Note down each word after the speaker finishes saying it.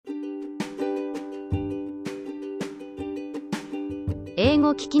英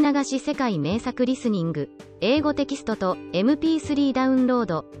語聞き流し世界名作リスニング、英語テキストと MP3 ダウンロー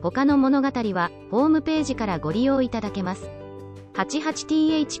ド、他の物語はホームページからご利用いただけます。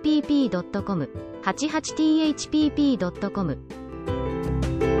88thpp.com 88thpp.com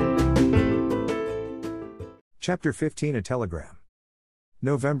Chapter 15 A Telegram.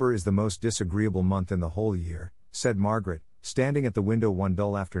 November is the most disagreeable month in the whole year, said Margaret, standing at the window one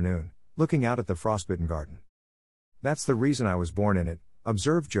dull afternoon, looking out at the frostbitten garden. That's the reason I was born in it,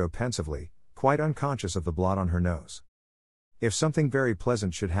 observed Jo pensively, quite unconscious of the blot on her nose. If something very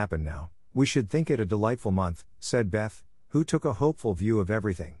pleasant should happen now, we should think it a delightful month, said Beth, who took a hopeful view of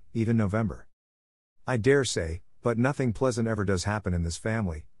everything, even November. I dare say, but nothing pleasant ever does happen in this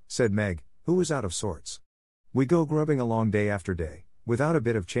family, said Meg, who was out of sorts. We go grubbing along day after day, without a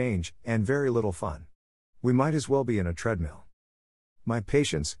bit of change, and very little fun. We might as well be in a treadmill. My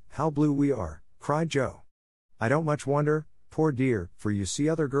patience, how blue we are, cried Jo. I don't much wonder, poor dear, for you see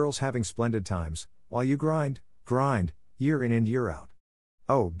other girls having splendid times, while you grind, year in and year out.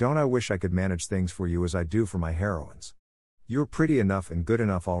 Oh, don't I wish I could manage things for you as I do for my heroines. You're pretty enough and good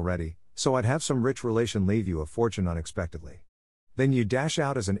enough already, so I'd have some rich relation leave you a fortune unexpectedly. Then you dash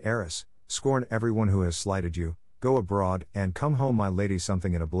out as an heiress, scorn everyone who has slighted you, go abroad, and come home my lady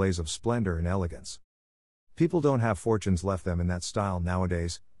something in a blaze of splendor and elegance. People don't have fortunes left them in that style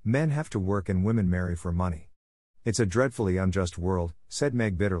nowadays, men have to work and women marry for money. It's a dreadfully unjust world, said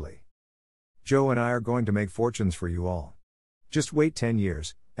Meg bitterly. Jo and I are going to make fortunes for you all. Just wait 10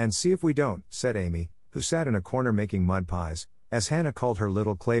 years, and see if we don't, said Amy, who sat in a corner making mud pies, as Hannah called her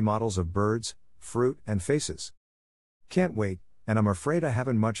little clay models of birds, fruit, and faces. Can't wait, and I'm afraid I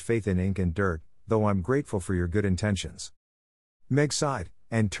haven't much faith in ink and dirt, though I'm grateful for your good intentions. Meg sighed,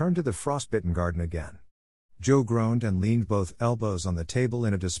 and turned to the frostbitten garden again. Jo groaned and leaned both elbows on the table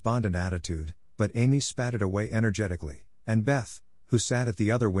in a despondent attitude, but Amy spat it away energetically, and Beth, who sat at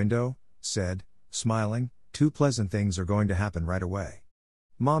the other window, said, smiling, 2 pleasant things are going to happen right away.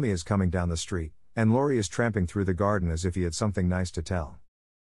 Mommy is coming down the street, and Laurie is tramping through the garden as if he had something nice to tell.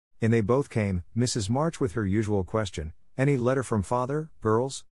 In they both came, Mrs. March with her usual question, any letter from father,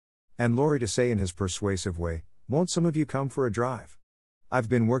 girls? And Laurie to say in his persuasive way, won't some of you come for a drive? I've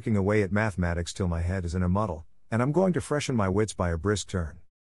been working away at mathematics till my head is in a muddle, and I'm going to freshen my wits by a brisk turn.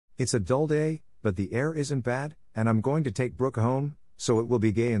 It's a dull day, but the air isn't bad, and I'm going to take Brooke home, so it will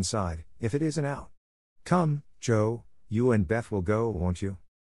be gay inside, if it isn't out. Come, Jo, you and Beth will go, won't you?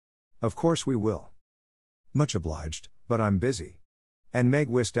 Of course we will. Much obliged, but I'm busy. And Meg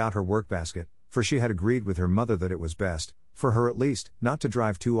whisked out her workbasket, for she had agreed with her mother that it was best, for her at least, not to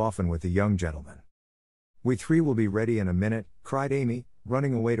drive too often with the young gentleman. We 3 will be ready in a minute, cried Amy,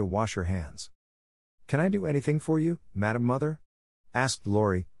 running away to wash her hands. Can I do anything for you, Madam Mother? Asked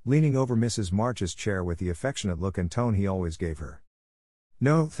Laurie, leaning over Mrs. March's chair with the affectionate look and tone he always gave her.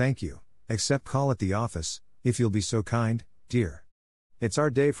 No, thank you, except call at the office, if you'll be so kind, dear. It's our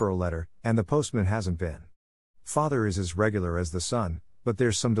day for a letter, and the postman hasn't been. Father is as regular as the sun, but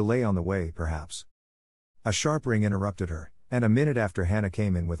there's some delay on the way, perhaps. A sharp ring interrupted her, and a minute after Hannah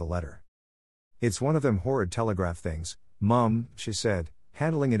came in with a letter. It's one of them horrid telegraph things, Mum, she said,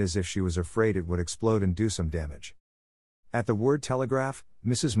 handling it as if she was afraid it would explode and do some damage. At the word telegraph,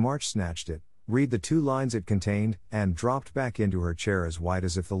 Mrs. March snatched it, read the 2 lines it contained, and dropped back into her chair as white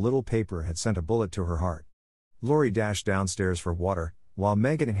as if the little paper had sent a bullet to her heart. Laurie dashed downstairs for water, while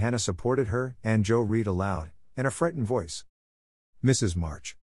Meg and Hannah supported her, and Jo read aloud, in a frightened voice. Mrs.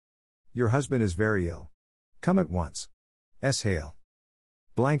 March. Your husband is very ill. Come at once. S. Hale.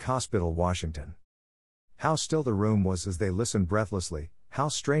 Blank Hospital, Washington. How still the room was as they listened breathlessly, how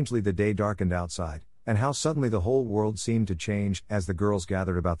strangely the day darkened outside, and how suddenly the whole world seemed to change as the girls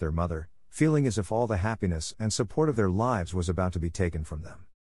gathered about their mother, feeling as if all the happiness and support of their lives was about to be taken from them.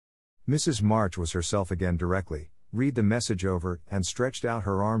 Mrs. March was herself again directly, read the message over, and stretched out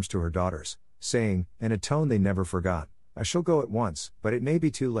her arms to her daughters, saying, in a tone they never forgot, I shall go at once, but it may be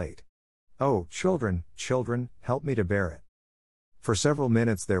too late. Oh, children, help me to bear it. For several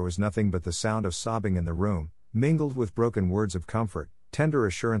minutes there was nothing but the sound of sobbing in the room, mingled with broken words of comfort, tender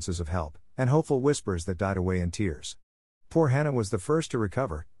assurances of help, and hopeful whispers that died away in tears. Poor Hannah was the first to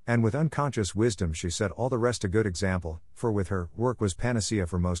recover, and with unconscious wisdom she set all the rest a good example, for with her, work was panacea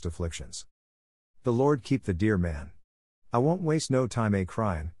for most afflictions. The Lord keep the dear man. I won't waste no time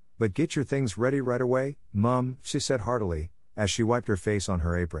cryin', but get your things ready right away, Mum, she said heartily, as she wiped her face on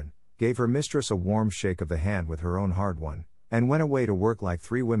her apron, gave her mistress a warm shake of the hand with her own hard one, and went away to work like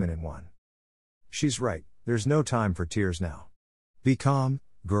 3 women in one. She's right, there's no time for tears now. Be calm,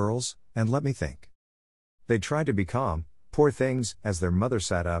 girls, and let me think. They tried to be calm, poor things, as their mother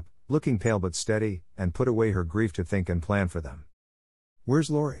sat up, looking pale but steady, and put away her grief to think and plan for them.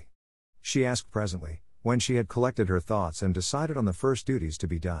 Where's Lori? She asked presently, when she had collected her thoughts and decided on the first duties to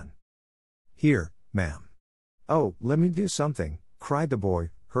be done. Here, ma'am. Oh, let me do something, cried the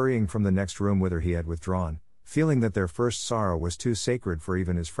boy, hurrying from the next room whither he had withdrawn, feeling that their first sorrow was too sacred for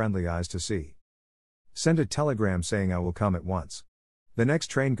even his friendly eyes to see. Send a telegram saying I will come at once. The next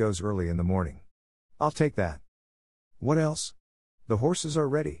train goes early in the morning. I'll take that. What else? The horses are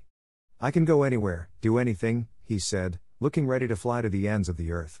ready. I can go anywhere, do anything, he said, looking ready to fly to the ends of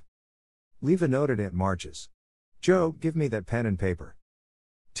the earth. Leave a note at Aunt March's. Joe, give me that pen and paper.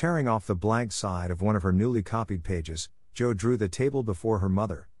 Tearing off the blank side of one of her newly copied pages, Joe drew the table before her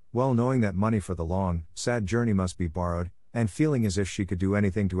mother, well knowing that money for the long, sad journey must be borrowed, and feeling as if she could do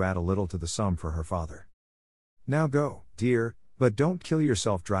anything to add a little to the sum for her father. Now go, dear, but don't kill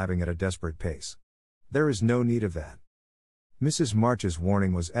yourself driving at a desperate pace. There is no need of that. Mrs. March's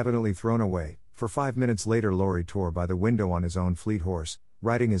warning was evidently thrown away, for 5 minutes later Lorry tore by the window on his own fleet horse,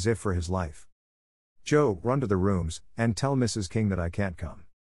 riding as if for his life. Joe, run to the rooms, and tell Mrs. King that I can't come.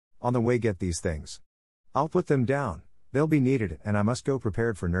 On the way get these things. I'll put them down, they'll be needed and I must go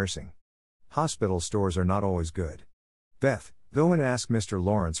prepared for nursing. Hospital stores are not always good. Beth, go and ask Mr.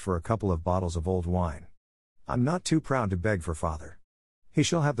 Lawrence for a couple of bottles of old wine. I'm not too proud to beg for father. He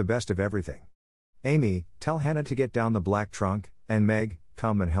shall have the best of everything. Amy, tell Hannah to get down the black trunk, and Meg,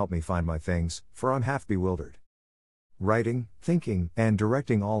 come and help me find my things, for I'm half bewildered. Writing, thinking, and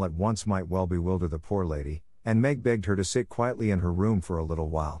directing all at once might well bewilder the poor lady, and Meg begged her to sit quietly in her room for a little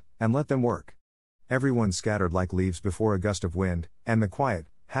while, and let them work. Everyone scattered like leaves before a gust of wind, and the quiet,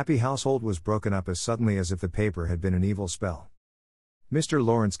 happy household was broken up as suddenly as if the paper had been an evil spell. Mr.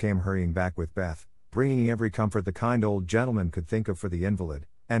 Lawrence came hurrying back with Beth, bringing every comfort the kind old gentleman could think of for the invalid,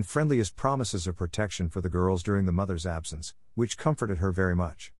 and friendliest promises of protection for the girls during the mother's absence, which comforted her very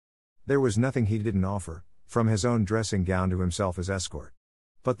much. There was nothing he didn't offer, from his own dressing gown to himself as escort.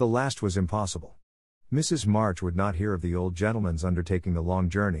 But the last was impossible. Mrs. March would not hear of the old gentleman's undertaking the long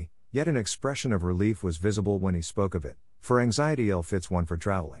journey, yet an expression of relief was visible when he spoke of it, for anxiety ill fits one for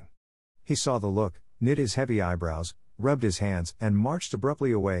traveling. He saw the look, knit his heavy eyebrows, rubbed his hands, and marched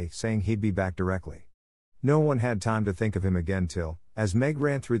abruptly away, saying he'd be back directly. No one had time to think of him again till, as Meg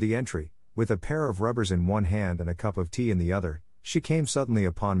ran through the entry, with a pair of rubbers in one hand and a cup of tea in the other, she came suddenly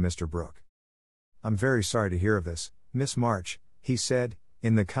upon Mr. Brooke. I'm very sorry to hear of this, Miss March, he said,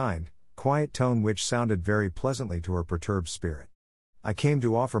 in the kind, quiet tone which sounded very pleasantly to her perturbed spirit. I came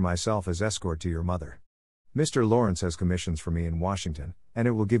to offer myself as escort to your mother. Mr. Lawrence has commissions for me in Washington, and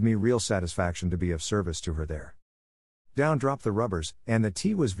it will give me real satisfaction to be of service to her there. Down dropped the rubbers, and the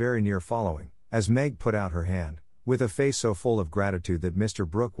tea was very near following, as Meg put out her hand, with a face so full of gratitude that Mr.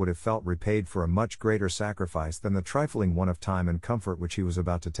 Brooke would have felt repaid for a much greater sacrifice than the trifling one of time and comfort which he was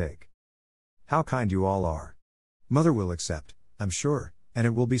about to take. How kind you all are. Mother will accept, I'm sure, and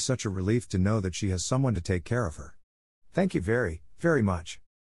it will be such a relief to know that she has someone to take care of her. Thank you very, very much.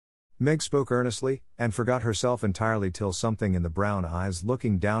 Meg spoke earnestly, and forgot herself entirely till something in the brown eyes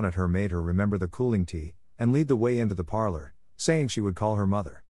looking down at her made her remember the cooling tea, and lead the way into the parlor, saying she would call her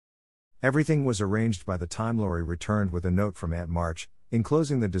mother. Everything was arranged by the time Lorry returned with a note from Aunt March,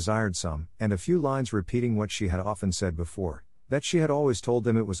 enclosing the desired sum, and a few lines repeating what she had often said before, that she had always told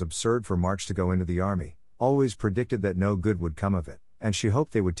them it was absurd for March to go into the army, always predicted that no good would come of it, and she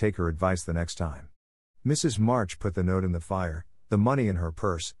hoped they would take her advice the next time. Mrs. March put the note in the fire, the money in her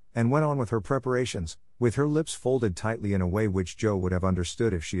purse, and went on with her preparations, with her lips folded tightly in a way which Joe would have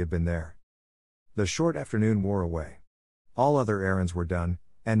understood if she had been there. The short afternoon wore away. All other errands were done,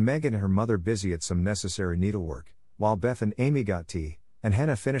 and Meg and her mother busy at some necessary needlework, while Beth and Amy got tea, and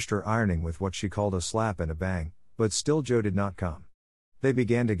Hannah finished her ironing with what she called a slap and a bang, but still Joe did not come. They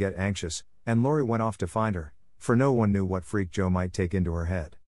began to get anxious, and Lorry went off to find her, for no one knew what freak Joe might take into her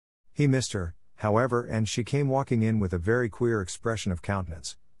head. He missed her, however, and she came walking in with a very queer expression of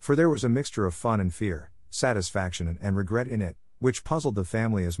countenance, for there was a mixture of fun and fear, satisfaction and regret in it, which puzzled the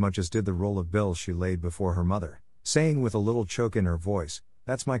family as much as did the roll of bills she laid before her mother, saying with a little choke in her voice,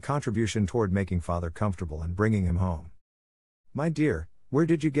 "That's my contribution toward making father comfortable and bringing him home." "My dear, where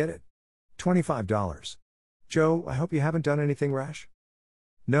did you get it?" $25. "Joe, I hope you haven't done anything rash?"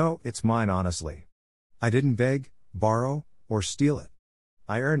 "No, it's mine honestly. I didn't beg, borrow, or steal it.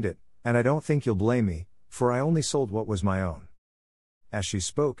 I earned it, and I don't think you'll blame me, for I only sold what was my own." As she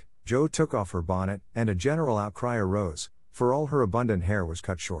spoke, Joe took off her bonnet, and a general outcry arose, for all her abundant hair was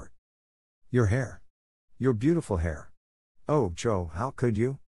cut short. "Your hair! Your beautiful hair! Oh, Joe, how could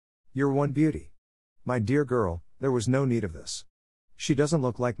you? You're one beauty. My dear girl, there was no need of this. She doesn't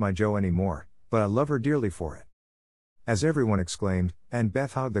look like my Joe anymore, but I love her dearly for it." As everyone exclaimed, and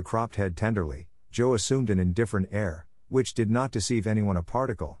Beth hugged the cropped head tenderly, Joe assumed an indifferent air, which did not deceive anyone a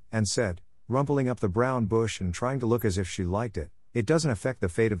particle, and said, rumpling up the brown bush and trying to look as if she liked it, "It doesn't affect the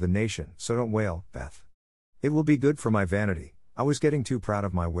fate of the nation, so don't wail, Beth. It will be good for my vanity, I was getting too proud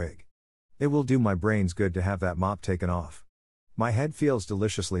of my wig. It will do my brains good to have that mop taken off. My head feels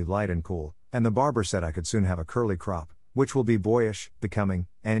deliciously light and cool, and the barber said I could soon have a curly crop, which will be boyish, becoming,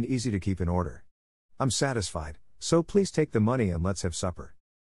 and easy to keep in order. I'm satisfied, so please take the money and let's have supper.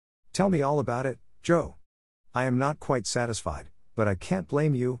 Tell me all about it, Joe. I am not quite satisfied, but I can't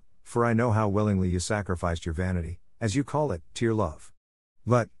blame you, for I know how willingly you sacrificed your vanity, as you call it, to your love.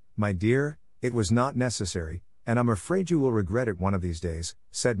 But, my dear, it was not necessary, and I'm afraid you will regret it one of these days,"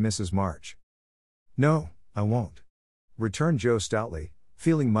 said Mrs. March. "No, I won't," returned Joe stoutly,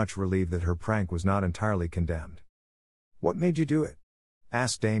 feeling much relieved that her prank was not entirely condemned. "What made you do it?"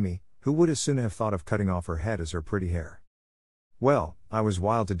 asked Amy, who would as soon have thought of cutting off her head as her pretty hair. "Well, I was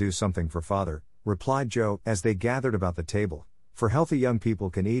wild to do something for father," replied Joe, as they gathered about the table, for healthy young people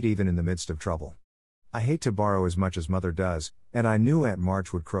can eat even in the midst of trouble. "I hate to borrow as much as mother does, and I knew Aunt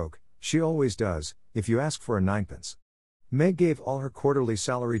March would croak, she always does, if you ask for a ninepence. Meg gave all her quarterly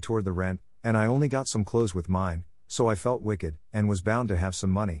salary toward the rent, and I only got some clothes with mine, so I felt wicked, and was bound to have some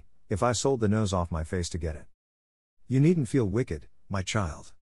money, if I sold the nose off my face to get it." "You needn't feel wicked, my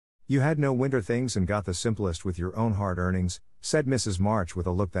child. You had no winter things and got the simplest with your own hard earnings," said Mrs. March with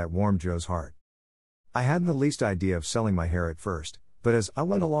a look that warmed Joe's heart. "I hadn't the least idea of selling my hair at first, but as I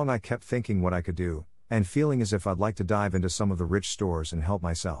went along I kept thinking what I could do, and feeling as if I'd like to dive into some of the rich stores and help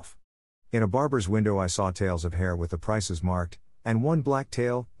myself. In a barber's window I saw tails of hair with the prices marked, and one black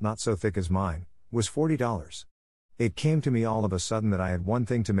tail, not so thick as mine, was $40. It came to me all of a sudden that I had one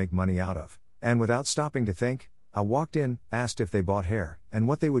thing to make money out of, and without stopping to think, I walked in, asked if they bought hair, and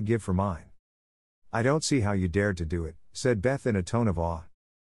what they would give for mine." "I don't see how you dared to do it," said Beth in a tone of awe.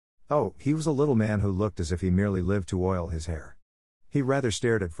 "Oh, he was a little man who looked as if he merely lived to oil his hair. He rather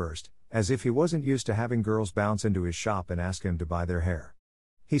stared at first, as if he wasn't used to having girls bounce into his shop and ask him to buy their hair.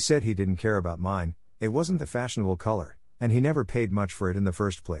 He said he didn't care about mine, it wasn't the fashionable color, and he never paid much for it in the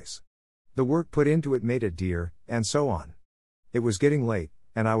first place. The work put into it made it dear, and so on. It was getting late,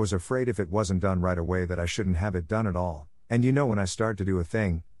 and I was afraid if it wasn't done right away that I shouldn't have it done at all, and you know when I start to do a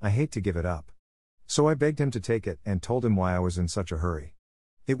thing, I hate to give it up. So I begged him to take it and told him why I was in such a hurry.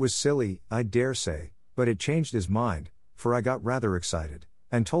 It was silly, I dare say, but it changed his mind, for I got rather excited,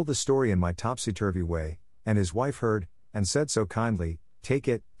 and told the story in my topsy-turvy way, and his wife heard, and said so kindly, 'Take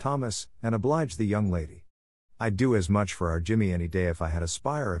it, Thomas, and oblige the young lady. I'd do as much for our Jimmy any day if I had a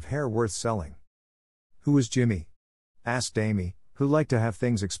spire of hair worth selling.'" "Who is Jimmy?" asked Amy, who liked to have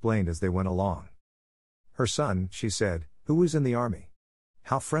things explained as they went along. "Her son," she said, "who was in the army.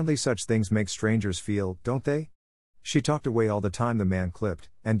 How friendly such things make strangers feel, don't they?" She talked away all the time the man clipped,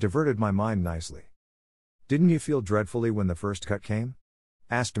 and diverted my mind nicely. "Didn't you feel dreadfully when the first cut came?"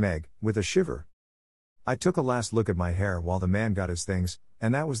 asked Meg, with a shiver. "I took a last look at my hair while the man got his things,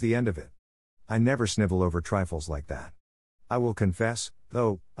 and that was the end of it. I never snivel over trifles like that. I will confess,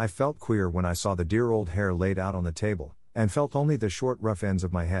 though, I felt queer when I saw the dear old hair laid out on the table, and felt only the short rough ends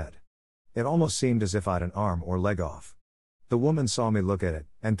of my head. It almost seemed as if I'd an arm or leg off. The woman saw me look at it,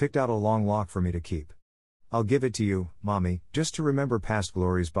 and picked out a long lock for me to keep. I'll give it to you, Mommy, just to remember past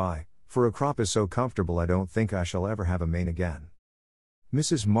glories by, for a crop is so comfortable I don't think I shall ever have a mane again."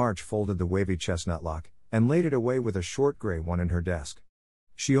 Mrs. March folded the wavy chestnut lock, and laid it away with a short gray one in her desk.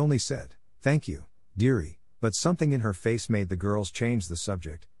 She only said, "Thank you, dearie," but something in her face made the girls change the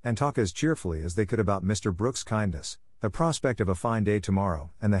subject, and talk as cheerfully as they could about Mr. Brooks' kindness, the prospect of a fine day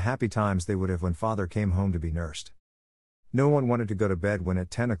tomorrow, and the happy times they would have when father came home to be nursed. No one wanted to go to bed when at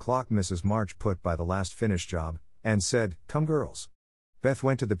 10 o'clock Mrs. March put by the last finished job, and said, "Come girls." Beth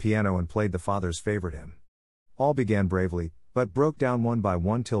went to the piano and played the father's favorite hymn. All began bravely, but broke down one by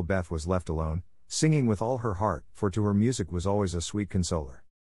one till Beth was left alone, singing with all her heart, for to her music was always a sweet consoler.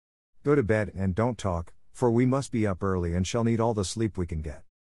 "Go to bed and don't talk, for we must be up early and shall need all the sleep we can get.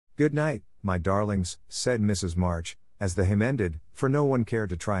 Good night, my darlings," said Mrs. March, as the hymn ended, for no one cared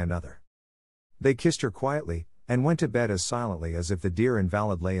to try another. They kissed her quietly, and went to bed as silently as if the dear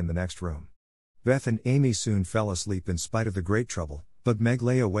invalid lay in the next room. Beth and Amy soon fell asleep in spite of the great trouble, but Meg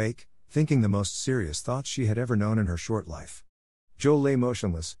lay awake, thinking the most serious thoughts she had ever known in her short life. Joe lay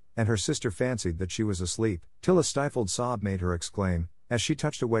motionless, and her sister fancied that she was asleep, till a stifled sob made her exclaim, as she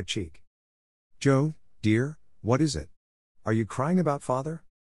touched a wet cheek, "Joe, dear, what is it? Are you crying about father?"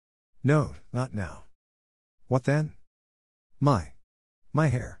 "No, not now." "What then?" My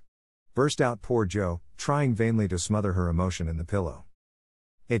hair," burst out poor Joe, trying vainly to smother her emotion in the pillow.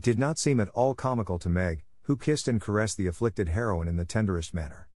 It did not seem at all comical to Meg, who kissed and caressed the afflicted heroine in the tenderest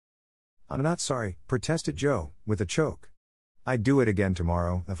manner. I'm not sorry, protested Joe, with a choke. I'd do it again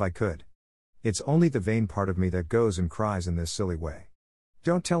tomorrow, if I could. It's only the vain part of me that goes and cries in this silly way.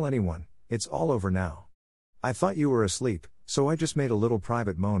 Don't tell anyone, it's all over now. I thought you were asleep, so I just made a little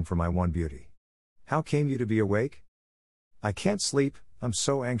private moan for my one beauty. How came you to be awake? I can't sleep, I'm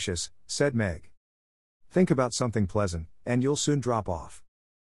so anxious, said Meg. Think about something pleasant, and you'll soon drop off.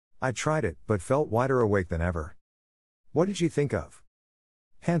 I tried it, but felt wider awake than ever. What did you think of?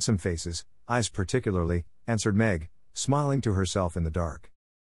 Handsome faces, eyes particularly, answered Meg, smiling to herself in the dark.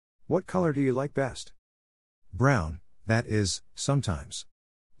 What color do you like best? Brown, that is, sometimes.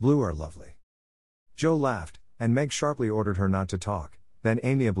 Blue are lovely. Joe laughed, and Meg sharply ordered her not to talk, then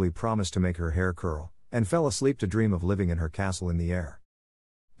amiably promised to make her hair curl, and fell asleep to dream of living in her castle in the air.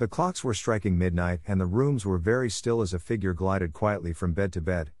 The clocks were striking midnight and the rooms were very still as a figure glided quietly from bed to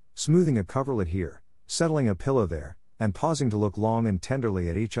bed, smoothing a coverlet here, settling a pillow there, and pausing to look long and tenderly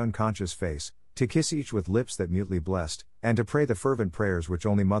at each unconscious face, to kiss each with lips that mutely blessed, and to pray the fervent prayers which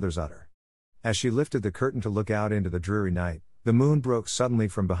only mothers utter. As she lifted the curtain to look out into the dreary night, the moon broke suddenly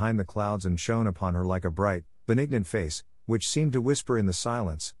from behind the clouds and shone upon her like a bright, benignant face, which seemed to whisper in the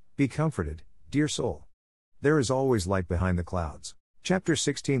silence, "Be comforted, dear soul. There is always light behind the clouds." Chapter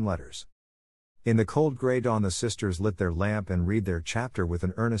 16 Letters. In the cold grey dawn the sisters lit their lamp and read their chapter with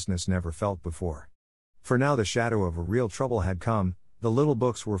an earnestness never felt before. For now the shadow of a real trouble had come, the little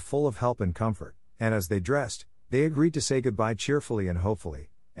books were full of help and comfort, and as they dressed, they agreed to say goodbye cheerfully and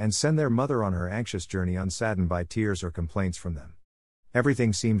hopefully, and send their mother on her anxious journey unsaddened by tears or complaints from them.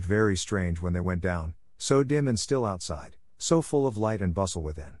 Everything seemed very strange when they went down, so dim and still outside, so full of light and bustle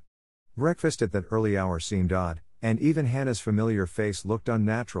within. Breakfast at that early hour seemed odd, and even Hannah's familiar face looked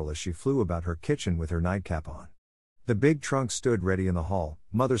unnatural as she flew about her kitchen with her nightcap on. The big trunk stood ready in the hall,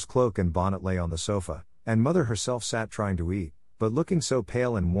 Mother's cloak and bonnet lay on the sofa, and Mother herself sat trying to eat, but looking so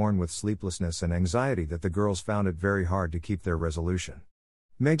pale and worn with sleeplessness and anxiety that the girls found it very hard to keep their resolution.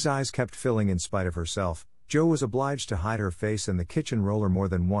 Meg's eyes kept filling in spite of herself, Jo was obliged to hide her face in the kitchen roller more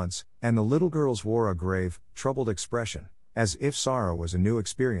than once, and the little girls wore a grave, troubled expression, as if sorrow was a new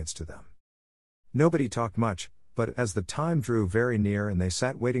experience to them. Nobody talked much, but as the time drew very near and they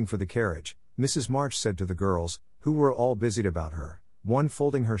sat waiting for the carriage, Mrs. March said to the girls, who were all busied about her, one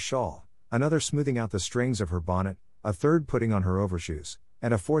folding her shawl, another smoothing out the strings of her bonnet, a third putting on her overshoes,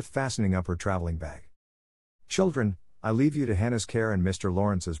 and a fourth fastening up her traveling bag. "Children, I leave you to Hannah's care and Mr.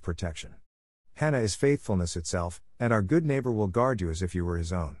 Lawrence's protection. Hannah is faithfulness itself, and our good neighbor will guard you as if you were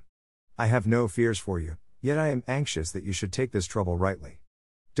his own. I have no fears for you, yet I am anxious that you should take this trouble rightly.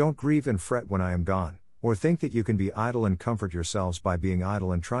 Don't grieve and fret when I am gone, or think that you can be idle and comfort yourselves by being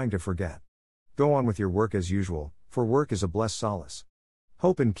idle and trying to forget. Go on with your work as usual, for work is a blessed solace.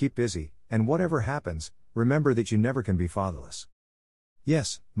 Hope and keep busy, and whatever happens, remember that you never can be fatherless."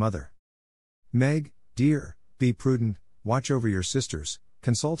 "Yes, Mother." "Meg, dear, be prudent, watch over your sisters,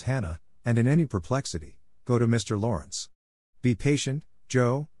 consult Hannah, and in any perplexity, go to Mr. Lawrence. Be patient,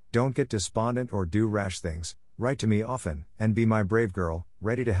 Jo, don't get despondent or do rash things, write to me often, and be my brave girl,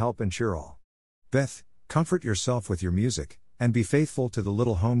 ready to help and cheer all. Beth, comfort yourself with your music, and be faithful to the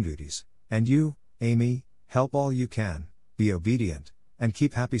little home duties, and you, Amy, help all you can, be obedient, and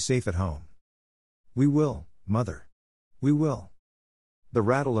keep happy safe at home." "We will, Mother. We will." The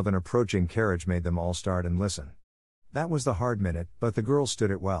rattle of an approaching carriage made them all start and listen. That was the hard minute, but the girls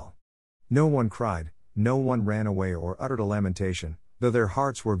stood it well. No one cried, no one ran away or uttered a lamentation, though their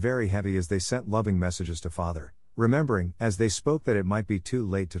hearts were very heavy as they sent loving messages to Father, remembering, as they spoke, that it might be too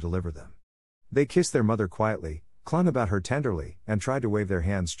late to deliver them. They kissed their mother quietly, clung about her tenderly, and tried to wave their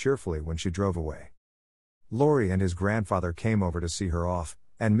hands cheerfully when she drove away. Laurie and his grandfather came over to see her off,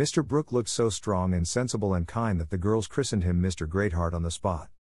 and Mr. Brooke looked so strong and sensible and kind that the girls christened him Mr. Greatheart on the spot.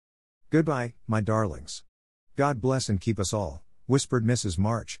 "Goodbye, my darlings. God bless and keep us all," whispered Mrs.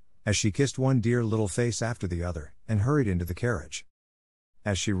 March, as she kissed one dear little face after the other, and hurried into the carriage.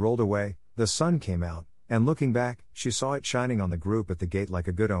 As she rolled away, the sun came out, and looking back, she saw it shining on the group at the gate like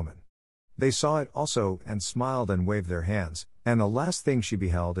a good omen. They saw it also, and smiled and waved their hands, and the last thing she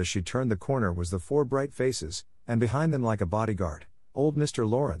beheld as she turned the corner was the four bright faces, and behind them like a bodyguard, old Mr.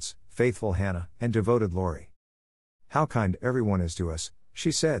 Lawrence, faithful Hannah, and devoted Laurie. "How kind everyone is to us,"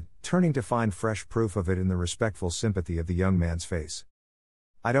 she said, turning to find fresh proof of it in the respectful sympathy of the young man's face.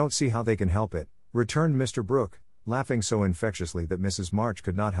 "I don't see how they can help it," returned Mr. Brooke, laughing so infectiously that Mrs. March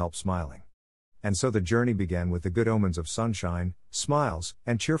could not help smiling. And so the journey began with the good omens of sunshine, smiles,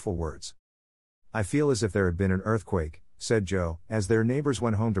 and cheerful words. "I feel as if there had been an earthquake," said Jo, as their neighbors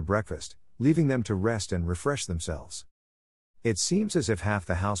went home to breakfast, leaving them to rest and refresh themselves. "It seems as if half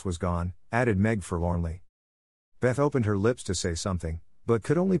the house was gone," added Meg forlornly. Beth opened her lips to say something, but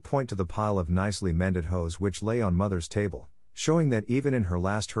could only point to the pile of nicely mended hose which lay on Mother's table, showing that even in her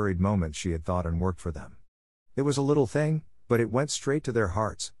last hurried moments she had thought and worked for them. It was a little thing, but it went straight to their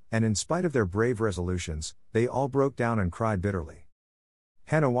hearts, and in spite of their brave resolutions, they all broke down and cried bitterly.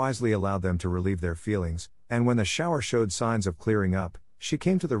 Hannah wisely allowed them to relieve their feelings, and when the shower showed signs of clearing up, she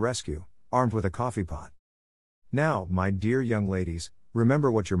came to the rescue, armed with a coffee pot. "Now, my dear young ladies,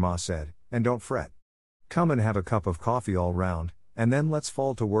 remember what your ma said, and don't fret. Come and have a cup of coffee all round, and then let's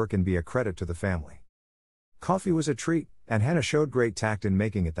fall to work and be a credit to the family." Coffee was a treat, and Hannah showed great tact in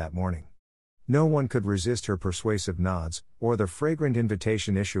making it that morning. No one could resist her persuasive nods, or the fragrant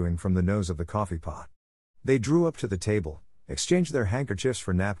invitation issuing from the nose of the coffee pot. They drew up to the table, exchanged their handkerchiefs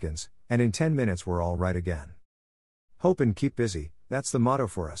for napkins, and in 10 minutes were all right again. Hope and keep busy, that's the motto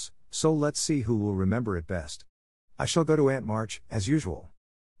for us, so let's see who will remember it best. I shall go to Aunt March, as usual.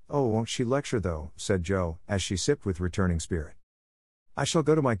 "Oh, won't she lecture though," said Jo, as she sipped with returning spirit. "I shall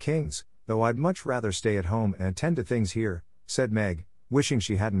go to my King's, though I'd much rather stay at home and attend to things here," said Meg, wishing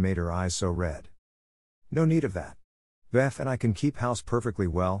she hadn't made her eyes so red. "No need of that. Beth and I can keep house perfectly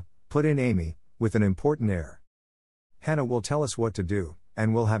well," put in Amy, with an important air. "Hannah will tell us what to do,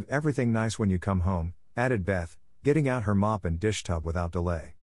 and we'll have everything nice when you come home," added Beth, getting out her mop and dish tub without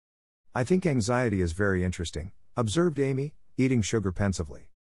delay. "I think anxiety is very interesting," observed Amy, eating sugar pensively.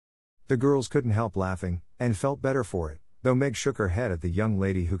 The girls couldn't help laughing, and felt better for it, though Meg shook her head at the young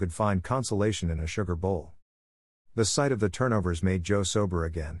lady who could find consolation in a sugar bowl. The sight of the turnovers made Jo sober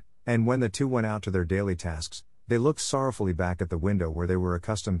again, and when the two went out to their daily tasks, they looked sorrowfully back at the window where they were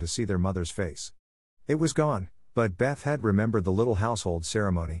accustomed to see their mother's face. It was gone, but Beth had remembered the little household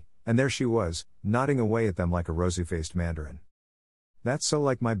ceremony, and there she was, nodding away at them like a rosy-faced mandarin. "That's so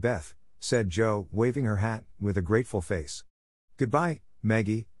like my Beth," said Jo, waving her hat, with a grateful face. "Goodbye,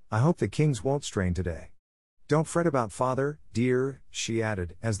 Maggie, I hope the Kings won't strain today. Don't fret about Father, dear," she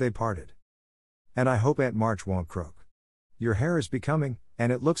added, as they parted. "And I hope Aunt March won't croak. Your hair is becoming,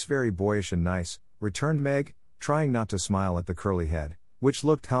 and it looks very boyish and nice," returned Meg, trying not to smile at the curly head, which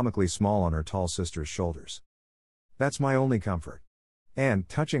looked comically small on her tall sister's shoulders. "That's my only comfort." And,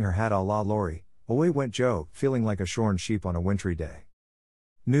 touching her hat à la Laurie, away went Jo, feeling like a shorn sheep on a wintry day.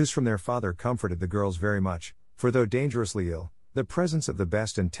 News from their father comforted the girls very much, for though dangerously ill, the presence of the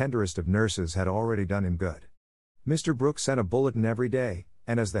best and tenderest of nurses had already done him good. Mr. Brooks sent a bulletin every day,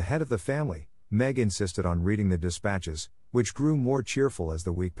 and as the head of the family, Meg insisted on reading the dispatches, which grew more cheerful as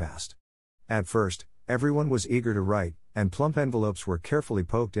the week passed. At first, everyone was eager to write, and plump envelopes were carefully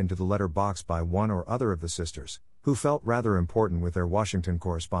poked into the letter box by one or other of the sisters, who felt rather important with their Washington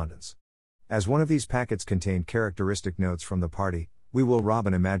correspondence. As one of these packets contained characteristic notes from the party, we will rob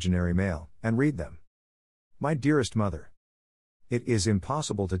an imaginary mail, and read them. "My dearest mother. It is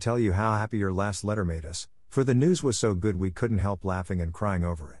impossible to tell you how happy your last letter made us, for the news was so good we couldn't help laughing and crying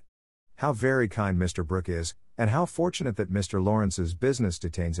over it. How very kind Mr. Brooke is, and how fortunate that Mr. Lawrence's business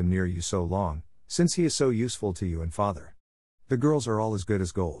detains him near you so long, since he is so useful to you and Father. The girls are all as good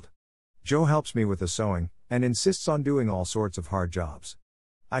as gold. Jo helps me with the sewing, and insists on doing all sorts of hard jobs.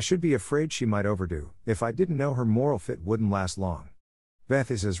 I should be afraid she might overdo, if I didn't know her moral fit wouldn't last long. Beth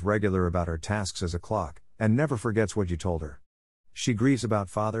is as regular about her tasks as a clock, and never forgets what you told her. She grieves about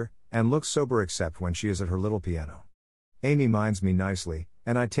Father, and looks sober except when she is at her little piano. Amy minds me nicely,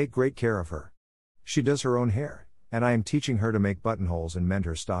 and I take great care of her. She does her own hair, and I am teaching her to make buttonholes and mend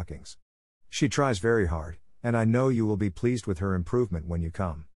her stockings. She tries very hard, and I know you will be pleased with her improvement when you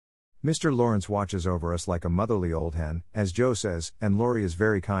come. Mr. Lawrence watches over us like a motherly old hen, as Jo says, and Laurie is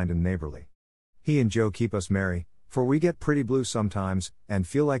very kind and neighborly. He and Jo keep us merry, for we get pretty blue sometimes, and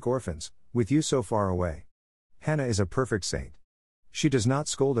feel like orphans, with you so far away. Hannah is a perfect saint. She does not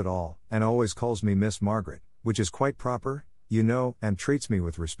scold at all, and always calls me Miss Margaret, which is quite proper, you know, and treats me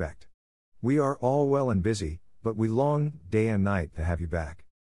with respect. We are all well and busy, but we long, day and night, to have you back.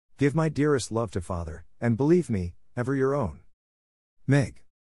 Give my dearest love to Father, and believe me, ever your own, Meg.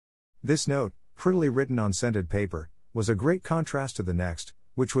 This note, prettily written on scented paper, was a great contrast to the next,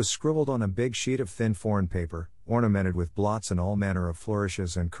 which was scribbled on a big sheet of thin foreign paper, ornamented with blots and all manner of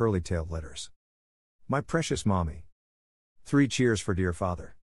flourishes and curly-tailed letters. My precious Mommy. 3 cheers for dear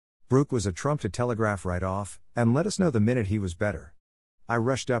Father. Brooke was a trump to telegraph right off, and let us know the minute he was better. I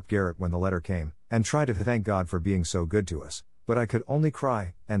rushed up garret when the letter came, and tried to thank God for being so good to us, but I could only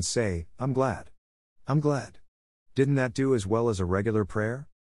cry, and say, I'm glad. I'm glad. Didn't that do as well as a regular prayer?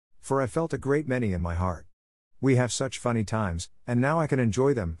 For I felt a great many in my heart. We have such funny times, and now I can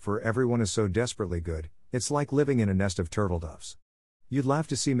enjoy them, for everyone is so desperately good, it's like living in a nest of turtle doves. You'd laugh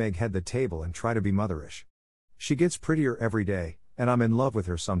to see Meg head the table and try to be motherish. She gets prettier every day, and I'm in love with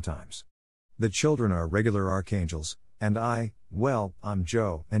her sometimes. The children are regular archangels, And well, I'm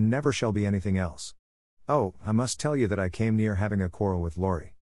Joe, and never shall be anything else. Oh, I must tell you that I came near having a quarrel with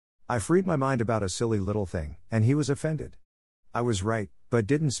Laurie. I freed my mind about a silly little thing, and he was offended. I was right, but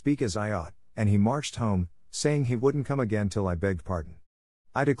didn't speak as I ought, and he marched home, saying he wouldn't come again till I begged pardon.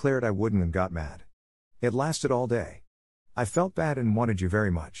 I declared I wouldn't and got mad. It lasted all day. I felt bad and wanted you very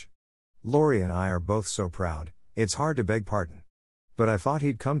much. Laurie and I are both so proud, it's hard to beg pardon. But I thought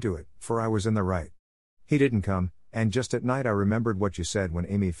he'd come to it, for I was in the right. He didn't come, and just at night I remembered what you said when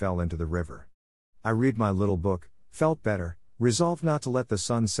Amy fell into the river. I read my little book, felt better, resolved not to let the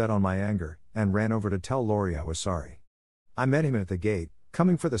sun set on my anger, and ran over to tell Laurie I was sorry. I met him at the gate,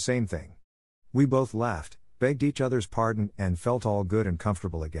 coming for the same thing. We both laughed, begged each other's pardon, and felt all good and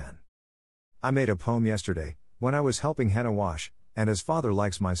comfortable again. I made a poem yesterday, when I was helping Hannah wash, and as father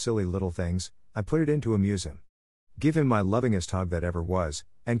likes my silly little things, I put it in to amuse him. Give him my lovingest hug that ever was,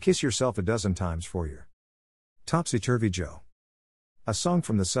 and kiss yourself a dozen times for your Topsy-Turvy Joe. A song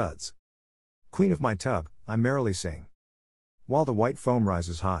from the Suds. Queen of my tub, I merrily sing, while the white foam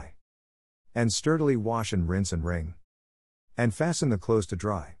rises high, and sturdily wash and rinse and wring, and fasten the clothes to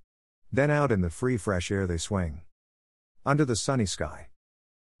dry. Then out in the free fresh air they swing, under the sunny sky.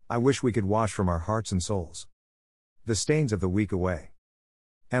 I wish we could wash from our hearts and souls the stains of the week away,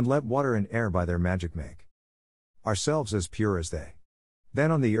 and let water and air by their magic make ourselves as pure as they.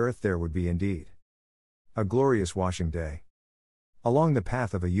 Then on the earth there would be indeed a glorious washing day. Along the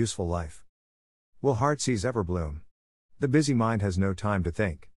path of a useful life will heartsease ever bloom. The busy mind has no time to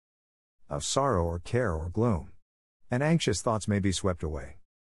think of sorrow or care or gloom, and anxious thoughts may be swept away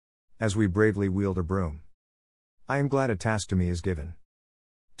as we bravely wield a broom. I am glad a task to me is given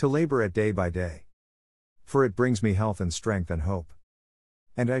to labor at day by day, for it brings me health and strength and hope.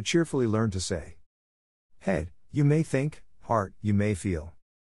 And I cheerfully learn to say, head, you may think, heart, you may feel,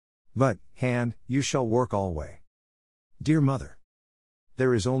 but, hand, you shall work alway. Dear mother,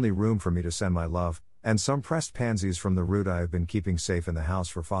 there is only room for me to send my love, and some pressed pansies from the root I have been keeping safe in the house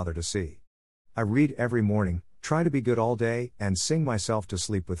for father to see. I read every morning, try to be good all day, and sing myself to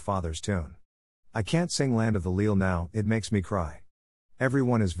sleep with father's tune. I can't sing Land of the Leal now, it makes me cry.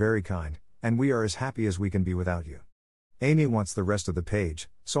 Everyone is very kind, and we are as happy as we can be without you. Amy wants the rest of the page,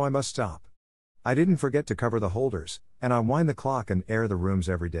 so I must stop. I didn't forget to cover the holders, and I wind the clock and air the rooms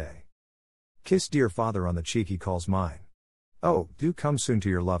every day. Kiss dear father on the cheek he calls mine. Oh, do come soon to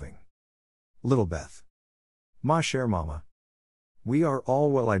your loving little Beth. Ma chère mama. We are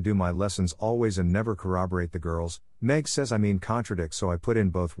all well. I do my lessons always and never corroborate the girls. Meg says I mean contradict, so I put in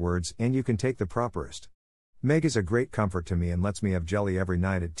both words, and you can take the properest. Meg is a great comfort to me and lets me have jelly every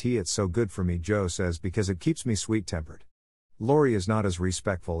night at tea. It's so good for me, Joe says, because it keeps me sweet-tempered. Laurie is not as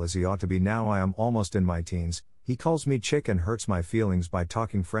respectful as he ought to be now I am almost in my teens. He calls me chick and hurts my feelings by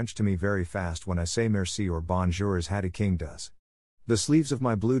talking French to me very fast when I say merci or bonjour as Hattie King does. The sleeves of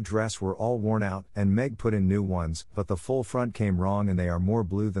my blue dress were all worn out and Meg put in new ones, but the full front came wrong and they are more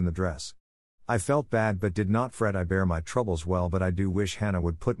blue than the dress. I felt bad but did not fret. I bear my troubles well, but I do wish Hannah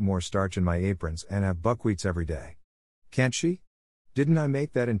would put more starch in my aprons and have buckwheats every day. Can't she? Didn't I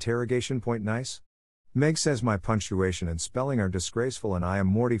make that interrogation point nice? Meg says my punctuation and spelling are disgraceful and I am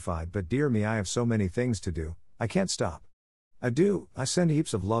mortified, but dear me, I have so many things to do, I can't stop. Adieu, I send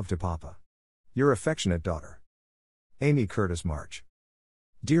heaps of love to Papa. Your affectionate daughter, Amy Curtis March.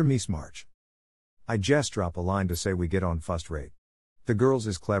 Dear Miss March, I just drop a line to say we get on fust rate. The girls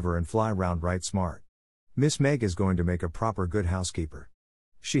is clever and fly round right smart. Miss Meg is going to make a proper good housekeeper.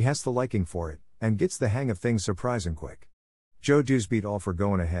 She has the liking for it, and gets the hang of things surprising quick. Joe does beat all for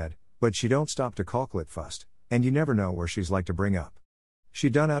going ahead, but she don't stop to calculate fust, and you never know where she's like to bring up.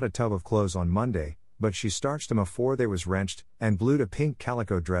 She done out a tub of clothes on Monday, but she starched 'em afore they was wrenched, and blued a pink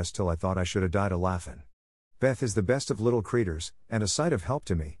calico dress till I thought I should a died a laughin'. Beth is the best of little creeters, and a sight of help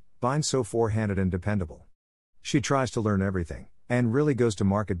to me, bine so forehanded and dependable. She tries to learn everything, and really goes to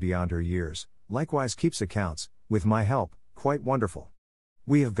market beyond her years, likewise keeps accounts, with my help, quite wonderful.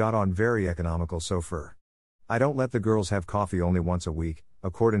 We have got on very economical so fur. I don't let the girls have coffee only once a week,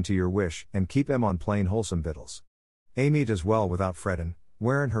 accordin' to your wish, and keep 'em on plain wholesome victuals. Amy does well without frettin',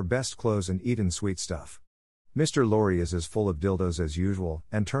 wearin' her best clothes and eatin' sweet stuff. Mr. Laurie is as full of dildos as usual,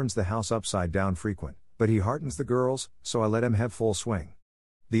 and turns the house upside down frequent, but he heartens the girls, so I let him have full swing.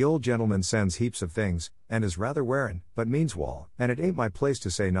 The old gentleman sends heaps of things, and is rather wearin', but means wall, and it ain't my place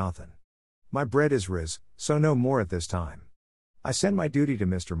to say nothin'. My bread is riz, so no more at this time. I send my duty to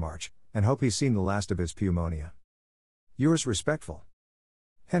Mr. March, and hope he's seen the last of his pneumonia. Yours respectful,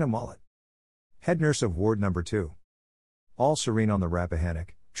 Hannah Mullet, Head Nurse of Ward No. 2. All serene on the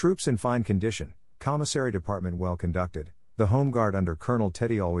Rappahannock, troops in fine condition, commissary department well conducted, the home guard under Colonel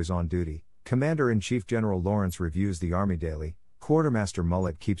Teddy always on duty, Commander-in-Chief General Lawrence reviews the Army daily, Quartermaster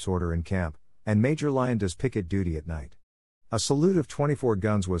Mullet keeps order in camp, and Major Lyon does picket duty at night. A salute of 24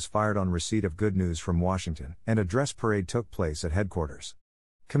 guns was fired on receipt of good news from Washington, and a dress parade took place at headquarters.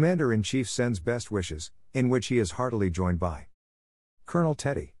 Commander-in-Chief sends best wishes, in which he is heartily joined by Colonel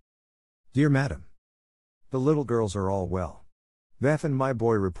Teddy. Dear Madam, the little girls are all well. Beth and my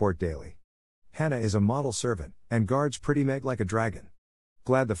boy report daily. Hannah is a model servant, and guards pretty Meg like a dragon.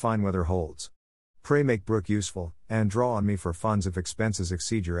 Glad the fine weather holds. Pray make Brooke useful, and draw on me for funds if expenses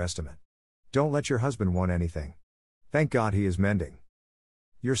exceed your estimate. Don't let your husband want anything. Thank God he is mending.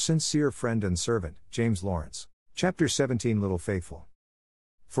 Your sincere friend and servant, James Lawrence. Chapter 17 Little Faithful.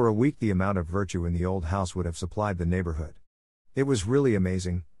 For a week the amount of virtue in the old house would have supplied the neighborhood. It was really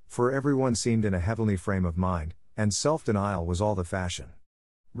amazing, for everyone seemed in a heavenly frame of mind, and self-denial was all the fashion.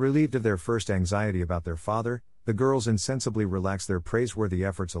 Relieved of their first anxiety about their father, the girls insensibly relaxed their praiseworthy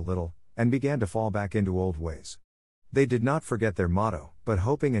efforts a little, and began to fall back into old ways. They did not forget their motto, but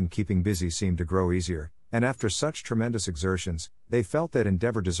hoping and keeping busy seemed to grow easier, and after such tremendous exertions, they felt that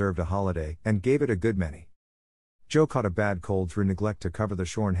endeavor deserved a holiday, and gave it a good many. Jo caught a bad cold through neglect to cover the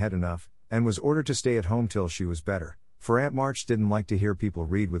shorn head enough, and was ordered to stay at home till she was better, for Aunt March didn't like to hear people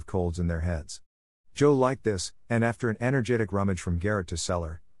read with colds in their heads. Jo liked this, and after an energetic rummage from garret to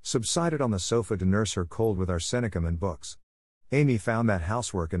cellar, subsided on the sofa to nurse her cold with arsenicum and books. Amy found that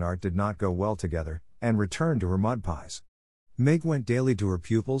housework and art did not go well together, and returned to her mud pies. Meg went daily to her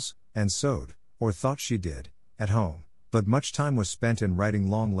pupils, and sewed, or thought she did, at home, but much time was spent in writing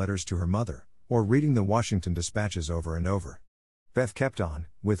long letters to her mother, or reading the Washington dispatches over and over. Beth kept on,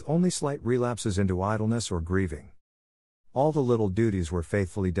 with only slight relapses into idleness or grieving. All the little duties were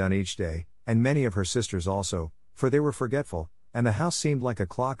faithfully done each day, and many of her sisters also, for they were forgetful, and the house seemed like a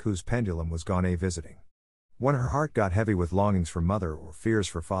clock whose pendulum was gone a-visiting. When her heart got heavy with longings for mother or fears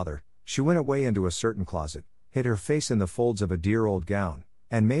for father, she went away into a certain closet, hid her face in the folds of a dear old gown,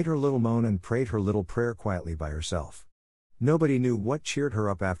 and made her little moan and prayed her little prayer quietly by herself. Nobody knew what cheered her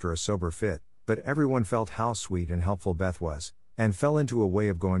up after a sober fit, but everyone felt how sweet and helpful Beth was, and fell into a way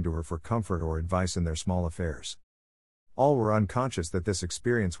of going to her for comfort or advice in their small affairs. All were unconscious that this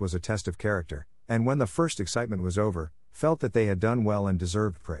experience was a test of character, and when the first excitement was over, felt that they had done well and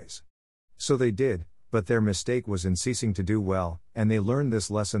deserved praise. So they did, but their mistake was in ceasing to do well, and they learned this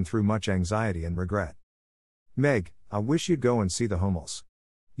lesson through much anxiety and regret. Meg, I wish you'd go and see the Hummels.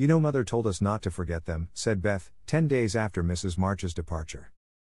 You know Mother told us not to forget them, said Beth, 10 days after Mrs. March's departure.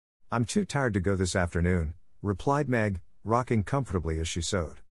 I'm too tired to go this afternoon, replied Meg, rocking comfortably as she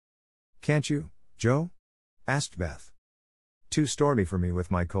sewed. Can't you, Jo? Asked Beth. Too stormy for me with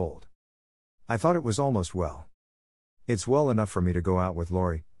my cold. I thought it was almost well. It's well enough for me to go out with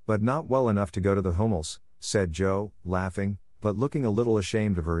Laurie, but not well enough to go to the Hummels, said Jo, laughing, but looking a little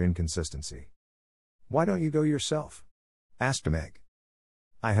ashamed of her inconsistency. Why don't you go yourself? Asked Meg.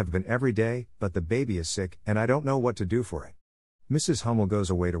 I have been every day, but the baby is sick, and I don't know what to do for it. Mrs. Hummel goes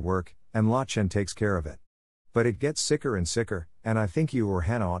away to work, and La Chen takes care of it. But it gets sicker and sicker, and I think you or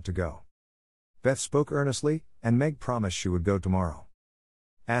Hannah ought to go. Beth spoke earnestly, and Meg promised she would go tomorrow.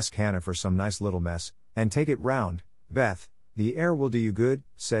 Ask Hannah for some nice little mess, and take it round, Beth. The air will do you good,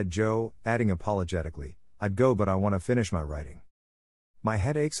 said Jo, adding apologetically, I'd go but I want to finish my writing. My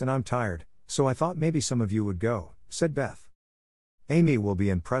head aches and I'm tired, so I thought maybe some of you would go, said Beth. Amy will be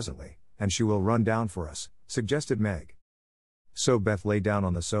in presently, and she will run down for us, suggested Meg. So Beth lay down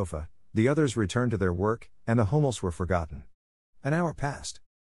on the sofa, the others returned to their work, and the Hummels were forgotten. An hour passed.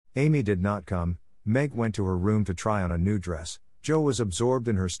 Amy did not come. Meg went to her room to try on a new dress, Jo was absorbed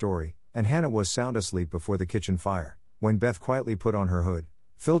in her story, and Hannah was sound asleep before the kitchen fire, when Beth quietly put on her hood,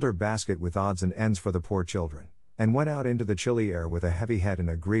 filled her basket with odds and ends for the poor children, and went out into the chilly air with a heavy head and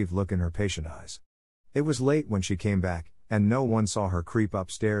a grieved look in her patient eyes. It was late when she came back, and no one saw her creep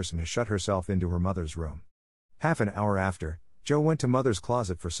upstairs and shut herself into her mother's room. Half an hour after, Jo went to Mother's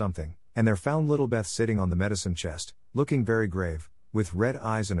closet for something, and there found little Beth sitting on the medicine chest, looking very grave, with red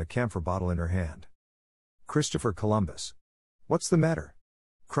eyes and a camphor bottle in her hand. Christopher Columbus. What's the matter?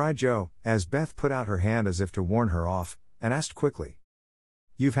 Cried Jo, as Beth put out her hand as if to warn her off, and asked quickly.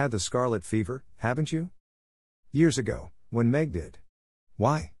 You've had the scarlet fever, haven't you? Years ago, when Meg did.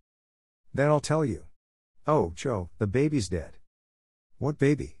 Why? Then I'll tell you. Oh, Jo, the baby's dead. What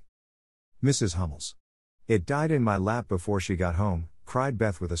baby? Mrs. Hummel's. It died in my lap before she got home, cried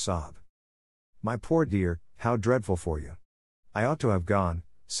Beth with a sob. My poor dear, how dreadful for you. I ought to have gone,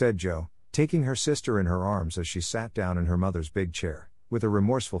 said Jo, taking her sister in her arms as she sat down in her mother's big chair, with a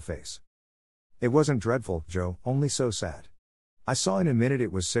remorseful face. It wasn't dreadful, Jo, only so sad. I saw in a minute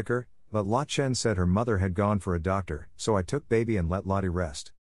it was sicker, but La Chen said her mother had gone for a doctor, so I took baby and let Lottie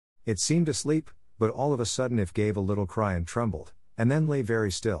rest. It seemed asleep, but all of a sudden it gave a little cry and trembled, and then lay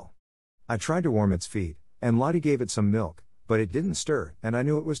very still. I tried to warm its feet, and Lottie gave it some milk, but it didn't stir, and I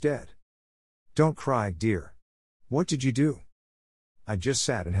knew it was dead. Don't cry, dear. What did you do? I just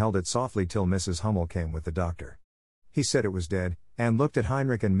sat and held it softly till Mrs. Hummel came with the doctor. He said it was dead, and looked at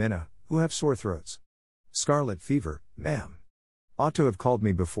Heinrich and Minna, who have sore throats. Scarlet fever, ma'am. Ought to have called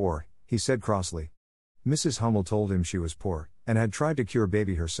me before, he said crossly. Mrs. Hummel told him she was poor, and had tried to cure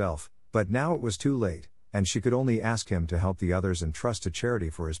baby herself, but now it was too late, and she could only ask him to help the others and trust to charity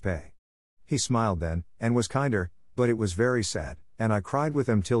for his pay. He smiled then, and was kinder, but it was very sad, and I cried with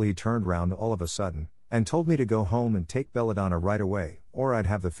him till he turned round all of a sudden, and told me to go home and take belladonna right away, or I'd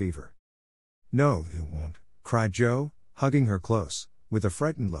have the fever. No, you won't, cried Joe, hugging her close, with a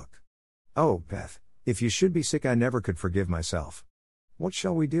frightened look. Oh, Beth, if you should be sick I never could forgive myself. What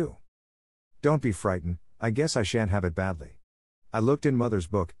shall we do? Don't be frightened, I guess I shan't have it badly. I looked in Mother's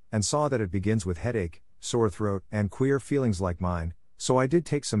book, and saw that it begins with headache, sore throat, and queer feelings like mine, so I did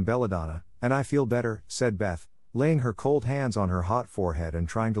take some belladonna, and I feel better, said Beth, laying her cold hands on her hot forehead and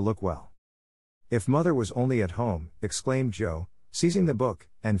trying to look well. If Mother was only at home, exclaimed Joe, seizing the book,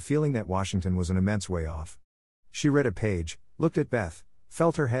 and feeling that Washington was an immense way off. She read a page, looked at Beth,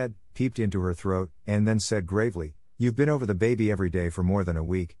 felt her head, peeped into her throat, and then said gravely, You've been over the baby every day for more than a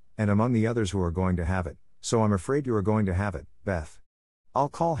week, and among the others who are going to have it, so I'm afraid you are going to have it, Beth. I'll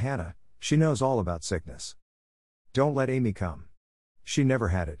call Hannah, she knows all about sickness. Don't let Amy come. She never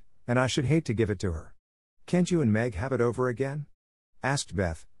had it, and I should hate to give it to her. Can't you and Meg have it over again? Asked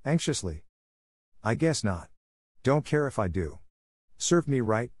Beth, anxiously. I guess not. Don't care if I do. Served me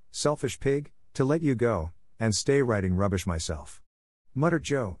right, selfish pig, to let you go, and stay writing rubbish myself. Muttered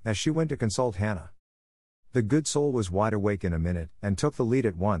Joe, as she went to consult Hannah. The good soul was wide awake in a minute, and took the lead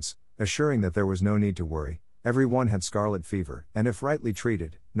at once, assuring that there was no need to worry, everyone had scarlet fever, and if rightly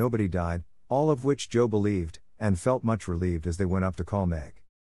treated, nobody died, all of which Joe believed, and felt much relieved as they went up to call Meg.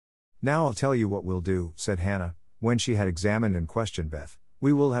 Now I'll tell you what we'll do, said Hannah, when she had examined and questioned Beth.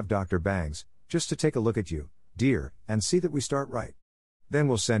 We will have Dr. Bangs, just to take a look at you, dear, and see that we start right. Then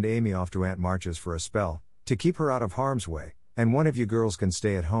we'll send Amy off to Aunt March's for a spell, to keep her out of harm's way, and one of you girls can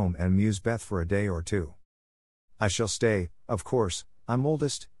stay at home and amuse Beth for a day or two. I shall stay, of course, I'm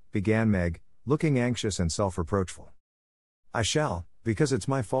oldest, began Meg, looking anxious and self-reproachful. I shall, because it's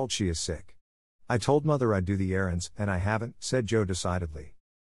my fault she is sick. I told Mother I'd do the errands, and I haven't, said Joe decidedly.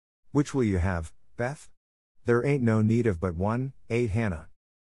 Which will you have, Beth? There ain't no need of but one, ate Hannah.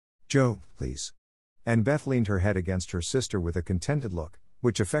 Joe, please. And Beth leaned her head against her sister with a contented look,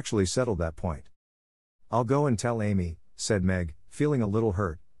 which effectually settled that point. I'll go and tell Amy, said Meg, feeling a little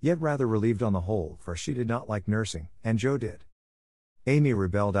hurt, yet rather relieved on the whole, for she did not like nursing, and Joe did. Amy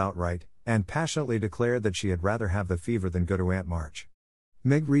rebelled outright, and passionately declared that she had rather have the fever than go to Aunt March.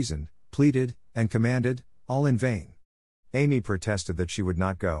 Meg reasoned, pleaded, and commanded, all in vain. Amy protested that she would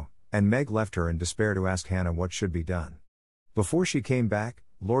not go, and Meg left her in despair to ask Hannah what should be done. Before she came back,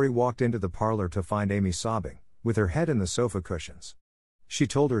 Laurie walked into the parlor to find Amy sobbing, with her head in the sofa cushions. She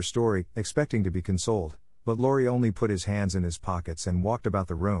told her story, expecting to be consoled, but Laurie only put his hands in his pockets and walked about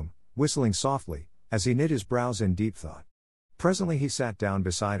the room, whistling softly, as he knit his brows in deep thought. Presently he sat down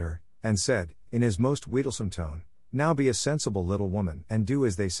beside her, and said, in his most wheedlesome tone, Now be a sensible little woman, and do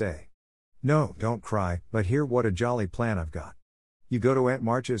as they say. No, don't cry, but hear what a jolly plan I've got. You go to Aunt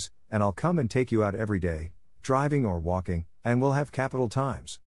March's, and I'll come and take you out every day, driving or walking, and we'll have capital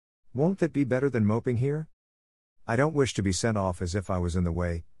times. Won't that be better than moping here? I don't wish to be sent off as if I was in the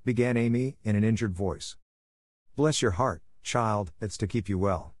way, began Amy, in an injured voice. Bless your heart, child, it's to keep you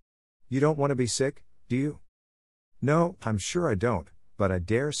well. You don't want to be sick, do you? No, I'm sure I don't, but I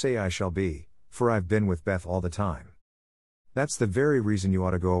dare say I shall be, for I've been with Beth all the time. That's the very reason you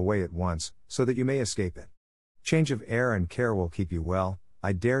ought to go away at once, so that you may escape it. Change of air and care will keep you well,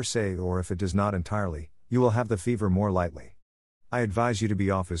 I dare say, or if it does not entirely, you will have the fever more lightly. I advise you to be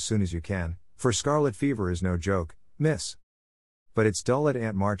off as soon as you can, for scarlet fever is no joke, miss. But it's dull at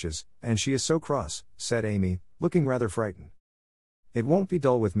Aunt March's, and she is so cross, said Amy, looking rather frightened. It won't be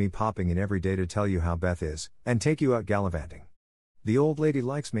dull with me popping in every day to tell you how Beth is, and take you out gallivanting. The old lady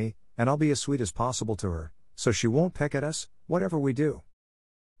likes me, and I'll be as sweet as possible to her, so she won't peck at us, whatever we do.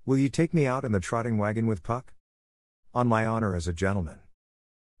 Will you take me out in the trotting wagon with Puck? On my honor as a gentleman.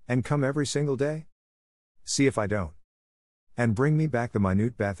 And come every single day? See if I don't. And bring me back the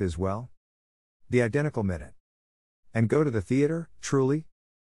minute Beth is well? The identical minute. And go to the theater, truly?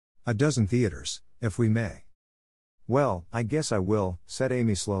 A dozen theaters, if we may. Well, I guess I will, said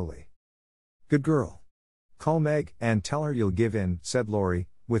Amy slowly. Good girl. Call Meg, and tell her you'll give in, said Laurie,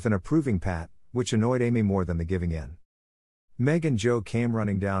 with an approving pat, which annoyed Amy more than the giving in. Meg and Joe came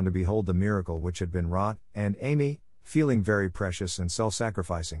running down to behold the miracle which had been wrought, and Amy, feeling very precious and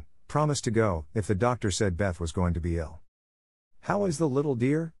self-sacrificing, promised to go if the doctor said Beth was going to be ill. "How is the little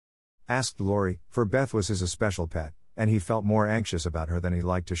dear?" asked Laurie, for Beth was his especial pet, and he felt more anxious about her than he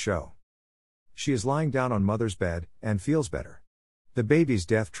liked to show. "She is lying down on Mother's bed, and feels better. The baby's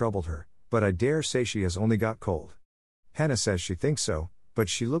death troubled her, but I dare say she has only got cold. Hannah says she thinks so, but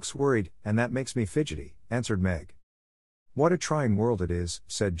she looks worried, and that makes me fidgety," answered Meg. "What a trying world it is,"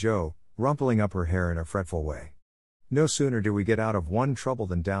 said Joe, rumpling up her hair in a fretful way. "No sooner do we get out of one trouble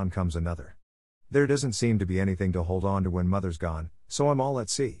than down comes another. There doesn't seem to be anything to hold on to when Mother's gone, so I'm all at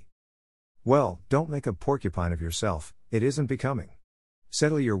sea." "Well, don't make a porcupine of yourself, it isn't becoming.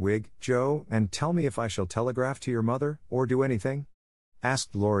 Settle your wig, Joe, and tell me if I shall telegraph to your mother, or do anything?"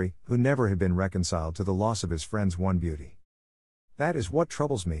 asked Laurie, who never had been reconciled to the loss of his friend's one beauty. "That is what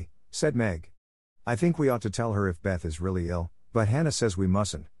troubles me," said Meg. "I think we ought to tell her if Beth is really ill, but Hannah says we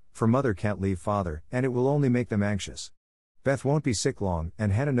mustn't, for Mother can't leave Father, and it will only make them anxious. Beth won't be sick long,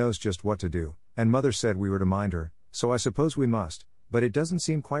 and Hannah knows just what to do, and Mother said we were to mind her, so I suppose we must, but it doesn't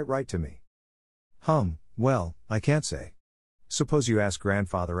seem quite right to me." Well, I can't say. Suppose you ask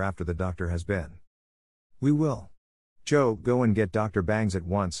Grandfather after the doctor has been." "We will. Joe, go and get Dr. Bangs at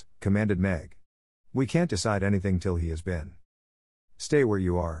once," commanded Meg. "We can't decide anything till he has been." "Stay where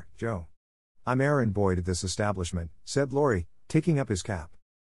you are, Joe. I'm errand boy to this establishment," said Laurie, taking up his cap.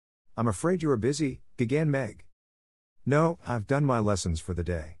 "I'm afraid you are busy," began Meg. "No, I've done my lessons for the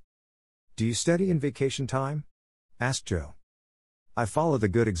day." "Do you study in vacation time?" asked Joe. "I follow the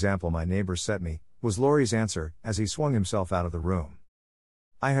good example my neighbors set me," was Laurie's answer, as he swung himself out of the room.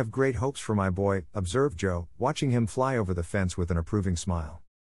 "I have great hopes for my boy," observed Joe, watching him fly over the fence with an approving smile.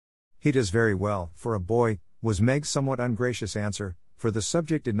 "He does very well, for a boy," was Meg's somewhat ungracious answer, for the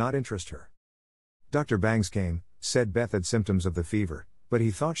subject did not interest her. "Dr. Bangs came, said Beth had symptoms of the fever, but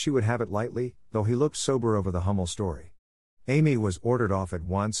he thought she would have it lightly, though he looked sober over the Hummel story. Amy was ordered off at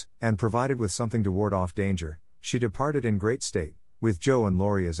once, and provided with something to ward off danger, she departed in great state, with Joe and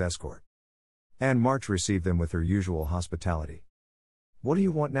Laurie as escort. Anne March received them with her usual hospitality. "What do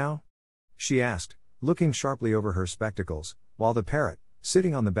you want now?" she asked, looking sharply over her spectacles, while the parrot,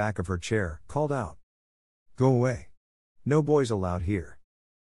 sitting on the back of her chair, called out, "Go away. No boys allowed here."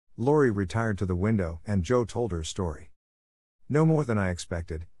 Laurie retired to the window, and Joe told her story. "No more than I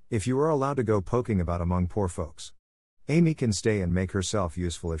expected, if you are allowed to go poking about among poor folks. Amy can stay and make herself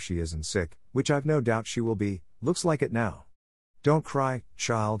useful if she isn't sick, which I've no doubt she will be, looks like it now. Don't cry,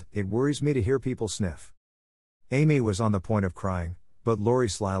 child, it worries me to hear people sniff." Amy was on the point of crying, but Laurie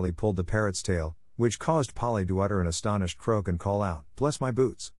slyly pulled the parrot's tail, which caused Polly to utter an astonished croak and call out, "Bless my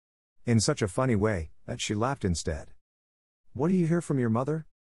boots!" in such a funny way, that she laughed instead. "What do you hear from your mother?"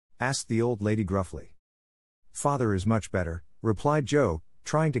 asked the old lady gruffly. "Father is much better," replied Joe,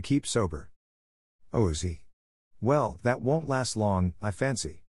 trying to keep sober. "Oh, is he? Well, that won't last long, I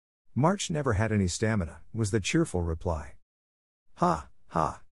fancy. March never had any stamina," was the cheerful reply. "Ha,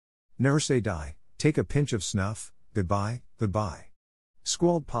 ha. Never say die, take a pinch of snuff, goodbye, goodbye,"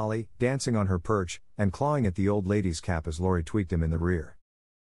 squalled Polly, dancing on her perch, and clawing at the old lady's cap as Laurie tweaked him in the rear.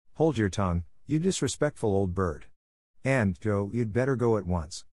 "Hold your tongue, you disrespectful old bird. And, Joe, you'd better go at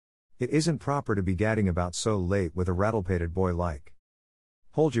once. It isn't proper to be gadding about so late with a rattle-pated boy like."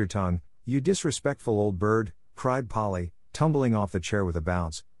 "Hold your tongue, you disrespectful old bird," cried Polly, tumbling off the chair with a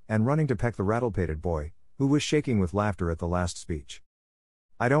bounce, and running to peck the rattle-pated boy, who was shaking with laughter at the last speech.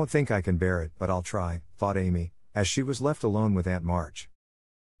 "I don't think I can bear it, but I'll try," thought Amy, as she was left alone with Aunt March.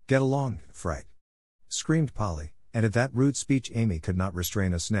 "Get along, fright!" screamed Polly, and at that rude speech Amy could not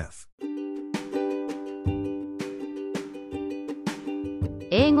restrain a sniff.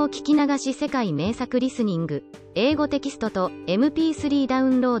 英語聞き流し世界名作リスニング、英語テキストと MP3 ダウ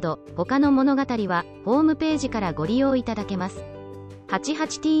ンロード、他の物語はホームページからご利用いただけます。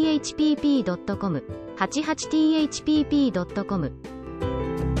88thpp.com、88thpp.com